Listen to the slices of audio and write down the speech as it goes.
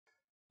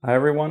Hi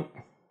everyone.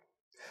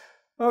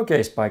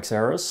 Okay, Spike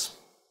Saris,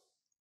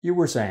 you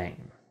were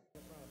saying.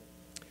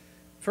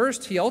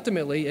 First, he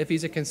ultimately, if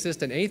he's a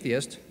consistent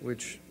atheist,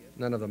 which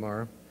none of them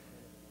are,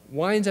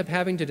 winds up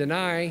having to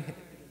deny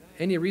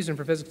any reason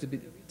for physics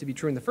to be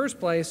true in the first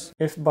place.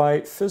 If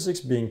by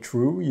physics being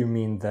true you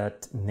mean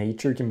that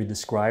nature can be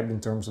described in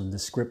terms of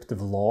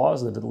descriptive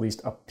laws that at least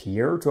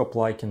appear to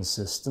apply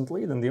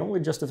consistently, then the only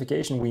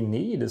justification we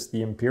need is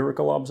the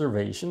empirical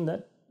observation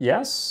that,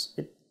 yes,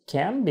 it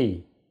can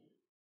be,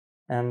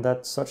 and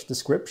that such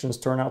descriptions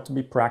turn out to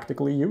be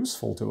practically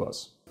useful to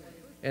us.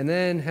 And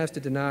then has to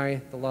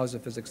deny the laws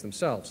of physics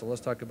themselves. So let's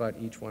talk about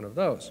each one of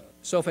those.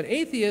 So if an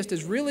atheist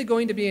is really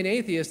going to be an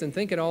atheist and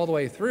think it all the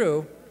way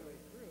through,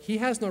 he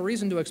has no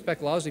reason to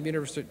expect laws of the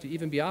universe to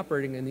even be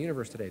operating in the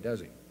universe today, does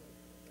he?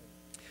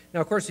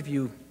 Now, of course, if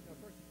you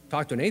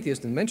talk to an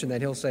atheist and mention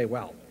that, he'll say,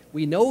 well,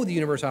 we know the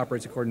universe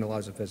operates according to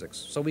laws of physics,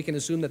 so we can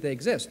assume that they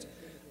exist.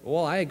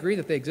 Well, I agree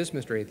that they exist,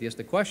 Mr. Atheist.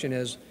 The question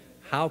is,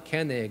 how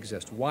can they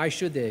exist? Why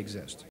should they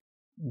exist?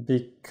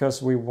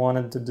 Because we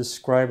wanted to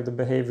describe the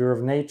behavior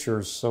of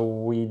nature, so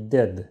we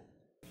did.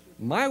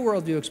 My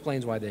worldview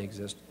explains why they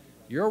exist.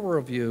 Your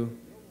worldview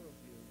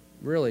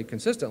really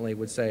consistently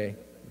would say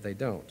they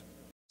don't.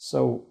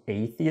 So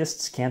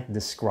atheists can't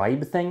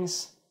describe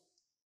things?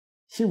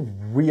 You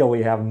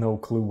really have no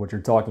clue what you're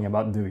talking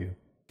about, do you?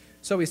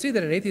 So we see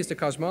that an atheistic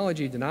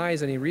cosmology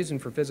denies any reason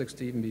for physics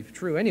to even be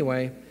true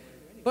anyway,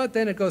 but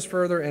then it goes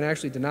further and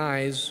actually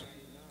denies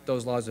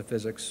those laws of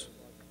physics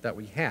that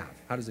we have.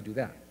 How does it do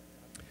that?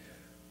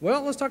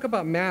 Well, let's talk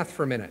about math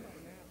for a minute.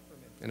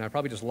 And I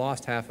probably just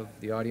lost half of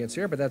the audience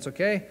here, but that's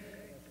okay,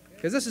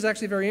 because this is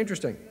actually very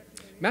interesting.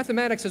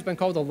 Mathematics has been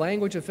called the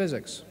language of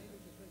physics.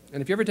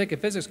 And if you ever take a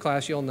physics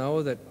class, you'll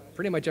know that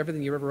pretty much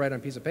everything you ever write on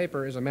a piece of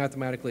paper is a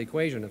mathematical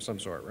equation of some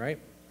sort, right?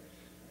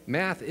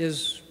 Math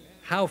is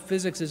how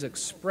physics is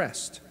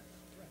expressed.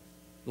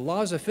 The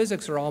laws of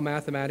physics are all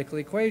mathematical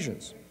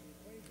equations.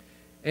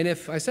 And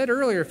if I said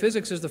earlier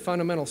physics is the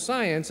fundamental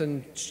science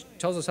and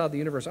tells us how the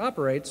universe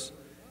operates,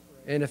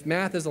 and if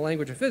math is the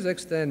language of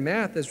physics, then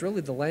math is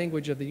really the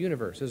language of the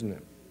universe, isn't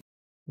it?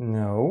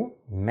 No,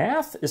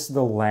 math is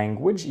the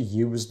language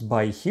used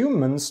by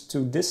humans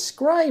to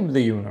describe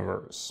the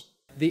universe.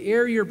 The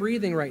air you're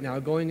breathing right now,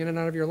 going in and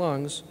out of your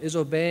lungs, is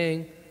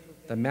obeying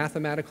the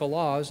mathematical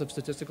laws of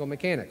statistical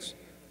mechanics.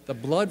 The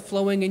blood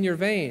flowing in your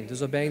veins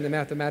is obeying the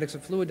mathematics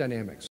of fluid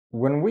dynamics.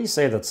 When we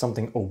say that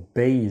something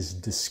obeys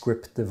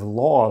descriptive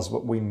laws,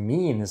 what we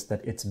mean is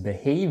that its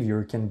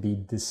behavior can be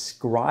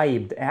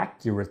described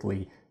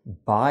accurately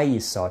by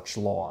such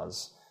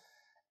laws.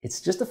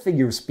 It's just a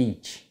figure of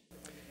speech.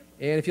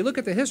 And if you look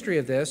at the history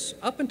of this,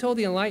 up until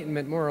the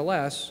Enlightenment, more or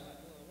less,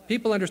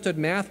 people understood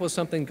math was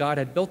something God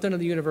had built into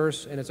the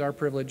universe, and it's our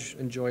privilege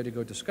and joy to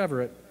go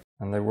discover it.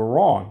 And they were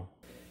wrong.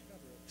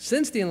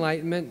 Since the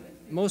Enlightenment,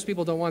 most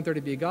people don't want there to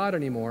be a God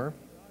anymore.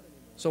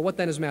 So what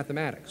then is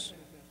mathematics?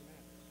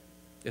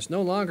 It's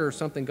no longer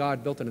something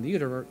God built into the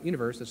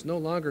universe. It's no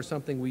longer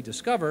something we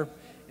discover.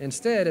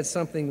 Instead, it's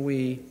something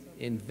we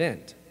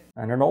invent.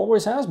 And it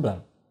always has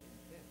been.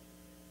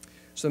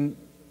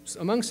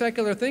 Among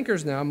secular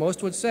thinkers now,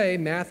 most would say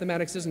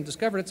mathematics isn't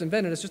discovered, it's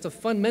invented. It's just a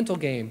fun mental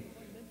game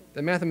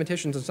that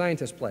mathematicians and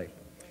scientists play.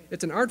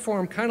 It's an art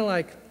form kind of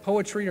like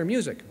poetry or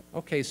music.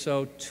 Okay,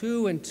 so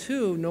 2 and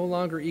 2 no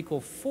longer equal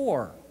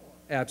 4,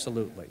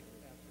 absolutely.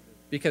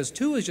 Because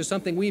 2 is just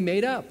something we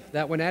made up,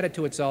 that when added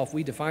to itself,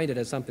 we defined it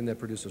as something that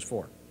produces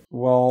 4.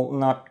 Well,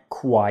 not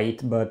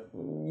quite, but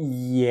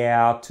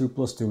yeah, 2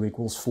 plus 2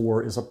 equals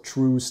 4 is a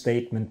true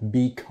statement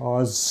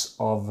because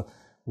of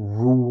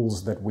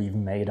rules that we've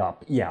made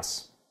up,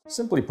 yes.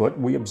 Simply put,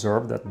 we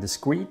observe that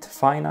discrete,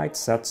 finite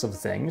sets of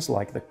things,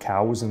 like the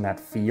cows in that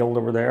field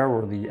over there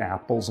or the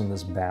apples in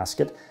this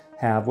basket,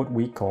 have what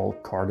we call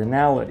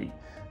cardinality.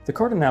 The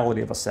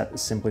cardinality of a set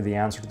is simply the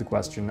answer to the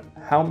question,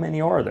 how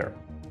many are there?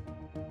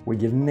 We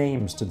give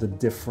names to the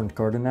different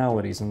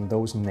cardinalities, and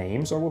those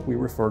names are what we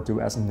refer to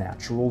as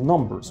natural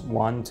numbers,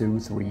 1, 2,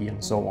 3,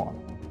 and so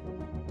on.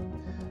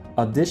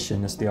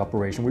 Addition is the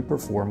operation we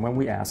perform when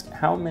we ask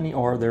how many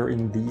are there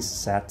in these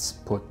sets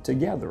put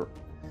together.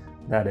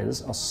 That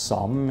is, a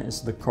sum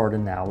is the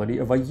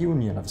cardinality of a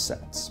union of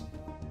sets.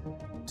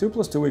 2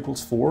 plus 2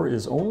 equals 4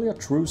 is only a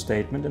true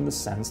statement in the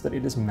sense that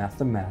it is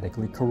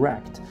mathematically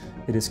correct.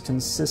 It is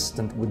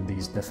consistent with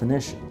these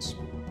definitions.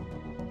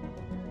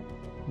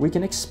 We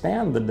can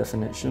expand the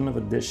definition of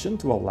addition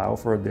to allow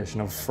for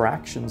addition of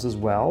fractions as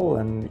well,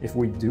 and if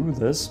we do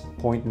this,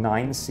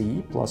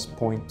 0.9c plus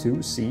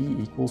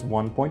 0.2c equals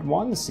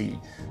 1.1c,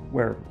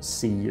 where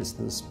c is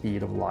the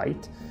speed of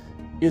light,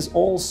 is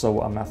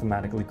also a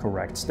mathematically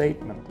correct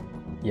statement.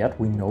 Yet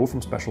we know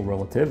from special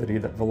relativity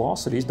that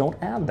velocities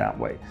don't add that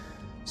way.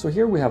 So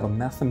here we have a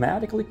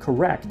mathematically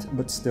correct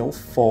but still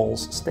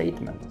false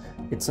statement.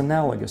 It's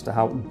analogous to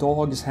how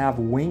dogs have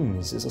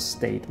wings is a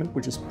statement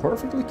which is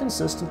perfectly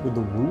consistent with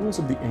the rules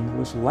of the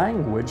English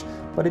language,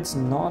 but it's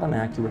not an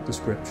accurate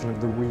description of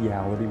the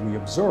reality we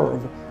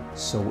observe,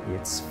 so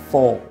it's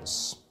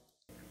false.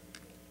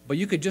 But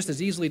you could just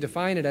as easily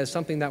define it as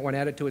something that when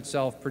added to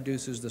itself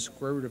produces the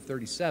square root of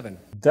 37.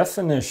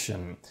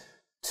 Definition.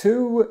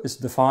 2 is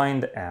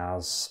defined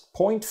as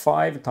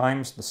 0.5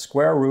 times the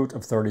square root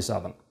of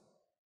 37.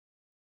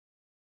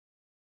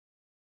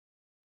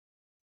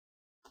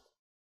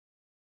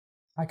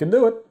 I can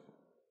do it.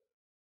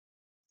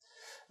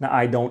 Now,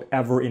 I don't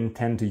ever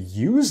intend to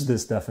use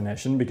this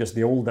definition because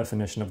the old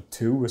definition of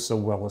 2 is so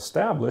well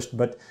established,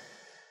 but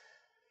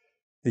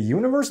the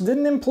universe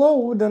didn't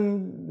implode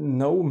and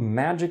no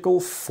magical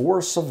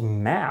force of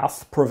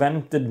math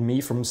prevented me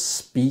from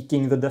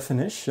speaking the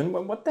definition.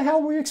 What the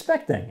hell were you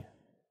expecting?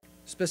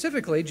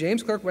 Specifically,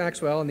 James Clerk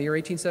Maxwell in the year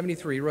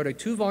 1873 wrote a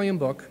 2-volume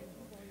book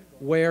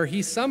where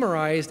he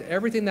summarized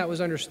everything that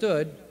was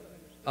understood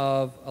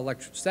of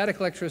static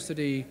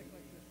electricity,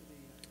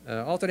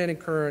 alternating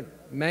current,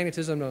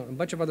 magnetism, a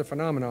bunch of other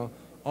phenomena,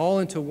 all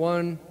into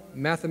one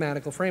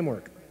mathematical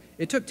framework.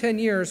 It took 10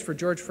 years for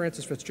George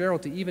Francis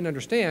Fitzgerald to even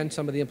understand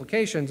some of the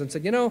implications and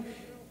said, you know,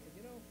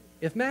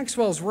 if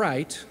Maxwell's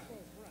right,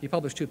 he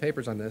published 2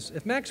 papers on this,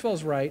 if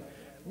Maxwell's right,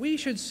 we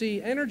should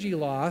see energy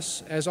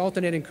loss as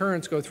alternating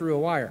currents go through a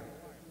wire.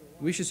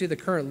 We should see the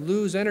current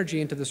lose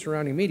energy into the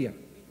surrounding medium.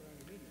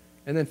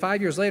 And then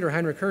 5 years later,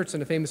 Heinrich Hertz,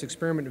 in a famous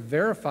experiment,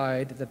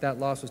 verified that that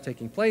loss was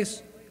taking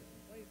place.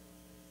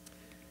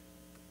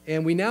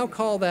 And we now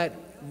call that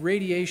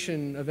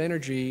radiation of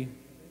energy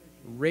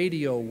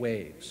radio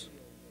waves.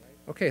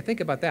 Okay, think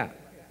about that.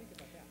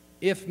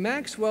 If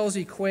Maxwell's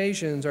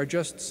equations are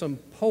just some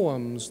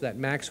poems that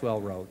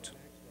Maxwell wrote,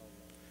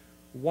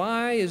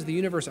 why is the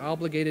universe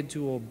obligated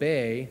to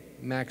obey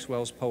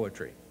Maxwell's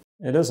poetry?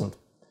 It isn't.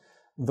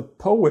 The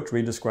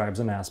poetry describes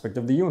an aspect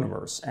of the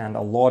universe, and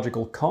a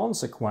logical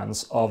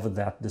consequence of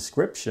that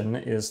description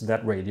is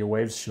that radio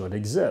waves should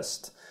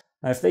exist.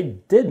 Now, if they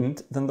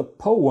didn't, then the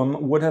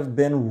poem would have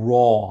been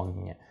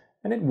wrong,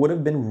 and it would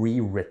have been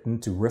rewritten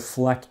to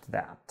reflect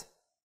that.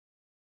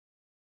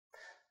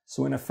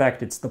 So in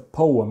effect, it's the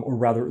poem, or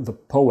rather the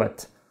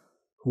poet,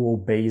 who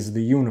obeys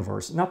the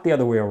universe, not the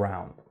other way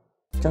around.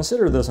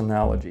 Consider this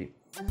analogy.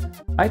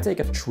 I take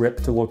a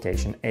trip to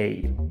location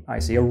A. I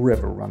see a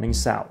river running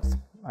south.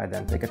 I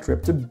then take a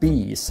trip to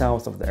B,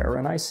 south of there,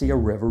 and I see a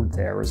river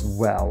there as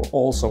well,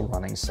 also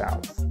running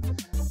south.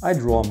 I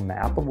draw a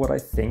map of what I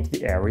think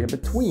the area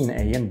between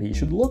A and B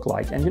should look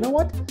like, and you know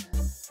what?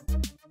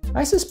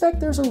 I suspect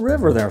there's a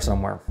river there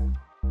somewhere.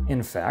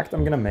 In fact,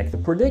 I'm gonna make the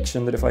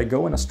prediction that if I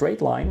go in a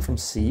straight line from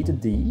C to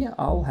D,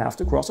 I'll have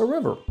to cross a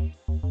river.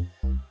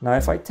 Now,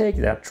 if I take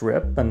that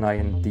trip, and I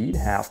indeed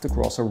have to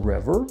cross a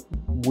river,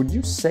 would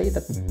you say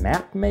that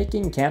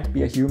map-making can't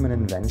be a human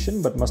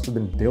invention, but must have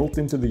been built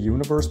into the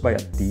universe by a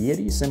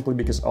deity simply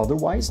because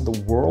otherwise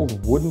the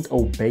world wouldn't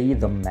obey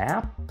the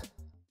map?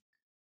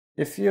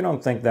 If you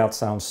don't think that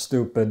sounds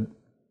stupid,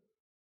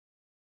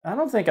 I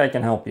don't think I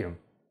can help you.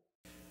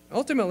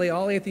 Ultimately,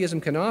 all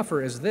atheism can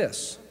offer is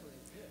this.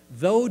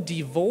 Though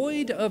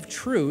devoid of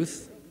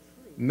truth,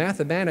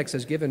 mathematics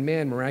has given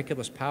man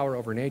miraculous power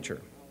over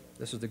nature.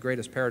 This is the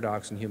greatest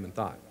paradox in human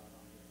thought.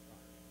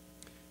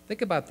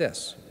 Think about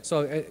this.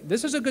 So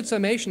this is a good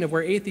summation of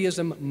where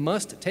atheism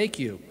must take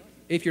you,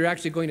 if you're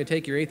actually going to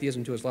take your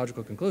atheism to its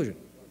logical conclusion.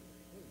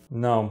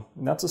 No,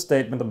 that's a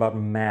statement about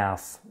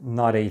math,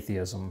 not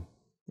atheism.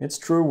 It's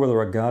true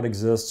whether a God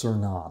exists or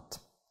not.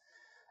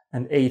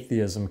 And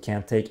atheism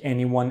can't take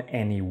anyone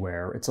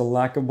anywhere. It's a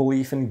lack of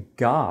belief in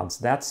gods,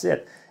 that's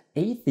it.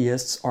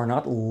 Atheists are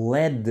not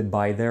led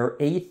by their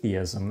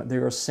atheism. They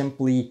are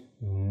simply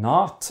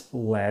not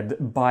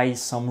led by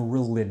some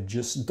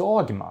religious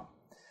dogma.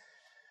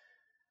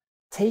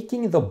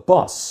 Taking the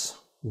bus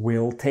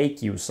will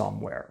take you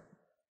somewhere,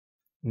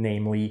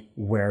 namely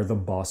where the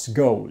bus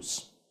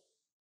goes.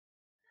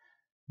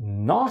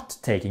 Not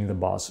taking the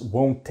bus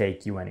won't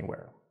take you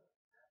anywhere,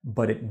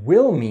 but it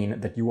will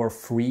mean that you are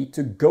free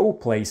to go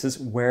places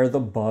where the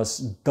bus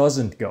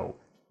doesn't go.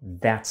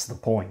 That's the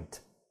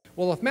point.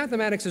 Well, if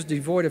mathematics is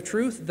devoid of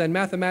truth, then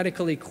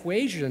mathematical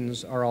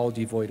equations are all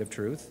devoid of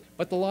truth.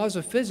 But the laws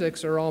of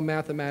physics are all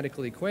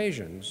mathematical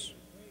equations.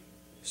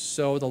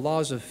 So the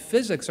laws of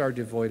physics are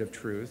devoid of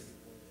truth,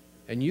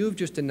 and you've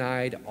just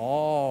denied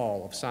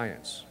all of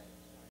science.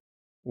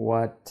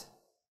 What?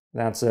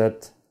 That's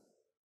it?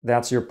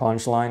 That's your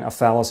punchline? A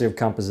fallacy of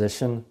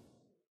composition?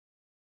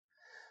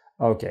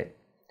 Okay,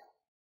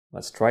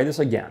 let's try this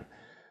again.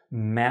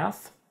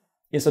 Math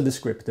is a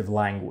descriptive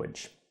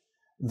language.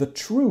 The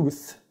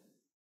truth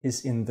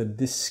is in the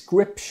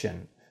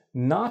description,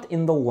 not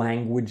in the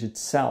language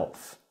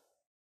itself.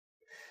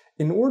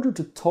 In order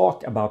to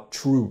talk about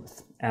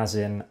truth, as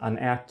in an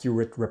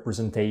accurate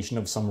representation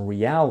of some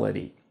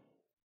reality,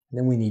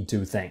 then we need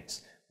 2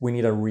 things. We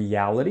need a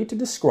reality to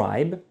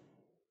describe,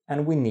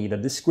 and we need a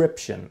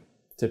description,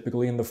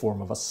 typically in the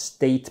form of a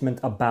statement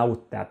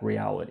about that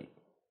reality.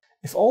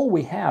 If all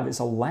we have is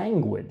a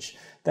language,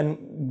 then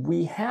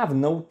we have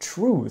no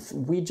truth.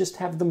 We just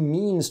have the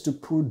means to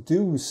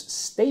produce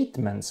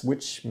statements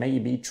which may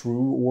be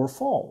true or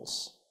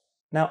false.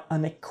 Now,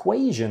 an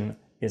equation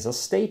is a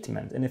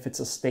statement, and if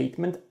it's a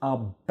statement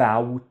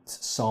about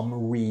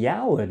some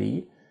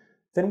reality,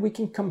 then we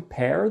can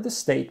compare the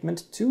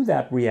statement to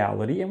that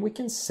reality and we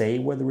can say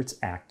whether it's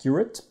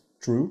accurate,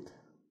 true,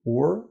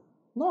 or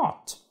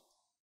not.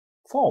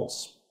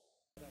 False.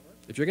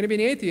 If you're going to be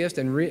an atheist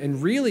and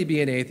really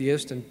be an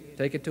atheist and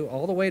take it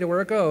all the way to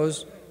where it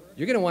goes,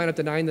 you're going to wind up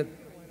denying that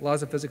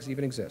laws of physics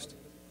even exist.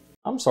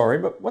 I'm sorry,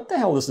 but what the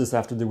hell does this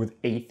have to do with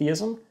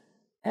atheism?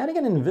 Adding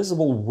an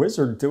invisible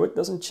wizard to it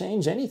doesn't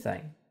change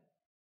anything.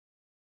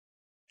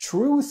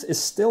 Truth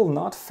is still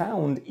not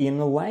found in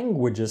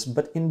languages,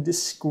 but in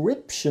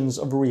descriptions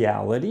of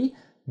reality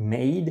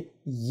made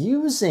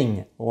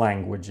using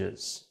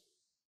languages.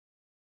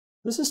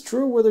 This is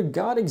true whether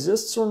God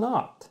exists or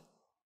not.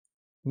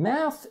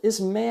 Math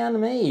is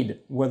man-made,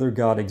 whether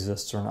God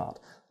exists or not.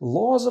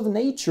 Laws of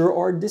nature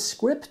are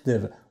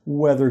descriptive,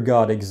 whether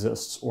God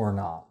exists or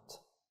not.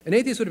 An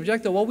atheist would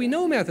object, though, well, we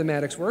know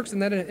mathematics works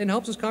and that it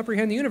helps us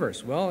comprehend the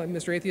universe. Well,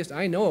 Mr. Atheist,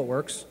 I know it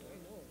works.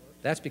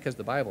 That's because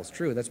the Bible's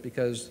true. That's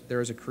because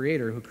there is a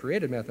creator who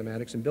created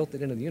mathematics and built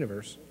it into the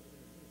universe.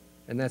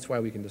 And that's why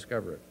we can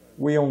discover it.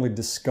 We only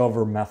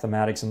discover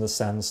mathematics in the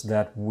sense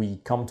that we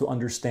come to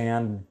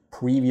understand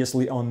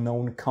previously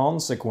unknown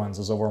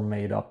consequences of our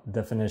made-up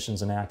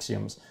definitions and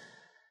axioms.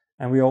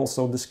 And we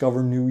also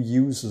discover new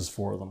uses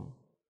for them.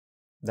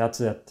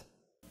 That's it.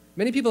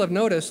 Many people have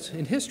noticed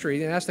in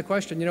history and asked the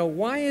question,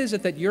 why is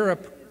it that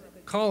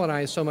Europe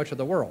colonized so much of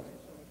the world?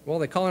 Well,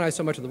 they colonized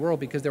so much of the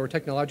world because they were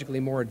technologically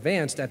more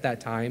advanced at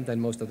that time than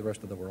most of the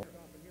rest of the world.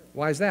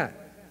 Why is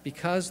that?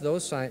 Because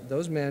those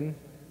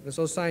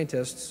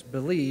scientists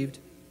believed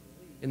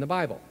in the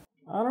Bible.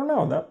 I don't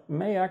know, that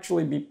may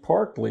actually be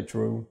partly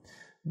true.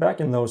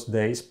 Back in those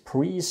days,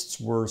 priests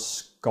were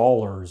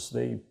scholars.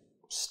 They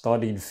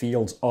studied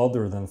fields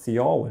other than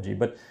theology,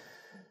 but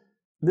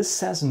this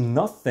says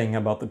nothing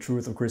about the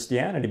truth of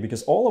Christianity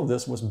because all of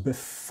this was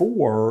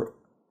before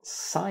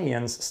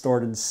science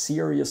started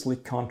seriously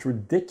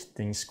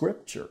contradicting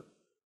Scripture.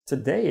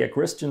 Today, a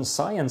Christian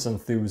science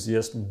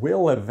enthusiast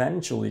will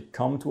eventually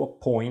come to a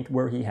point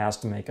where he has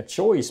to make a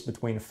choice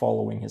between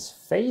following his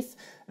faith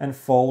and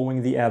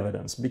following the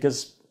evidence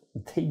because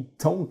they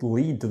don't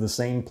lead to the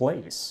same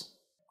place.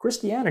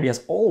 Christianity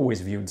has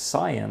always viewed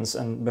science,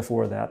 and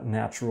before that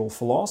natural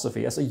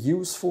philosophy, as a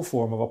useful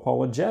form of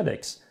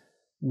apologetics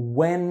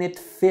when it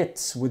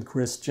fits with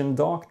Christian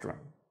doctrine.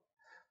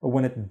 But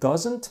when it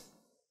doesn't,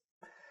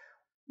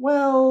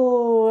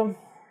 well,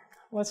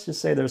 let's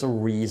just say there's a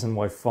reason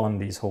why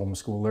fundies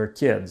homeschool their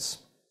kids.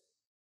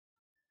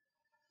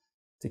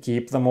 To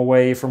keep them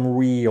away from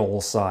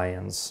real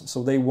science,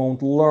 so they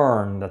won't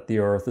learn that the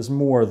Earth is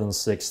more than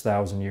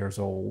 6,000 years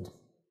old.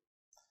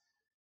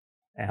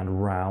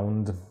 And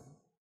round.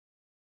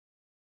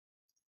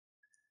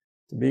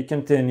 To be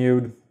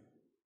continued.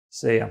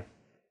 See ya.